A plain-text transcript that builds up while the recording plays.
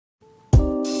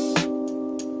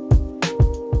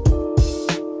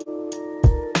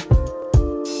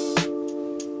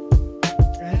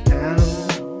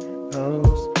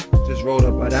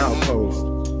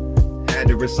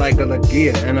recycle a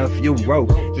gear and a few rope.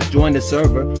 Just join the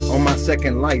server on my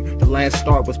second life. The last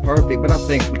start was perfect, but I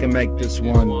think we can make this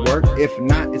one work. If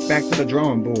not, it's back to the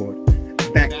drawing board,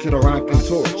 back to the rockin'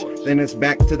 torch. Then it's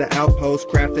back to the outpost,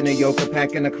 crafting a yoga,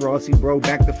 packing a crossy, bro.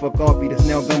 Back the fuck off, this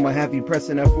nail gun will have you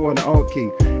pressing F4 on the alt key.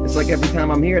 It's like every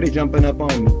time I'm here, they jumping up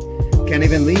on me. Can't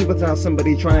even leave without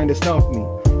somebody trying to stalk me.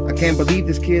 I can't believe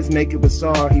this kid's make it with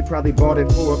SAR. He probably bought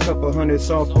it for a couple hundred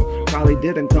softball. Probably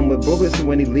didn't come with bullets, and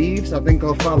when he leaves, I think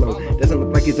I'll follow. Doesn't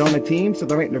look like he's on a team, so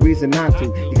there ain't no reason not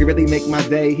to. He could really make my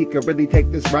day, he could really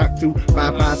take this rock to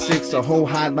 5.56, a whole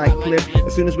highlight clip.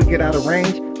 As soon as we get out of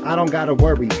range, I don't gotta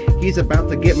worry. He's about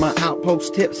to get my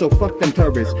outpost tip, so fuck them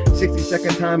tourists.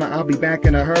 60-second timer, I'll be back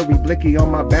in a hurry. Blicky on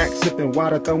my back, sipping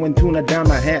water, throwing tuna down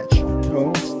the hatch.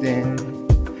 Posting,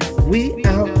 we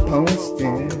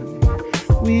outposting.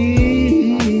 We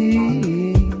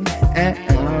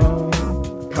outpost,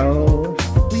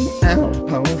 we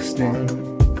outposting,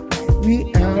 we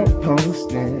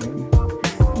outposting,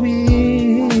 we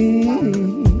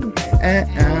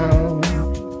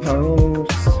outpost.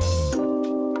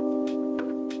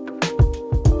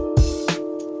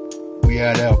 We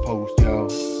at Outpost,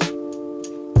 y'all.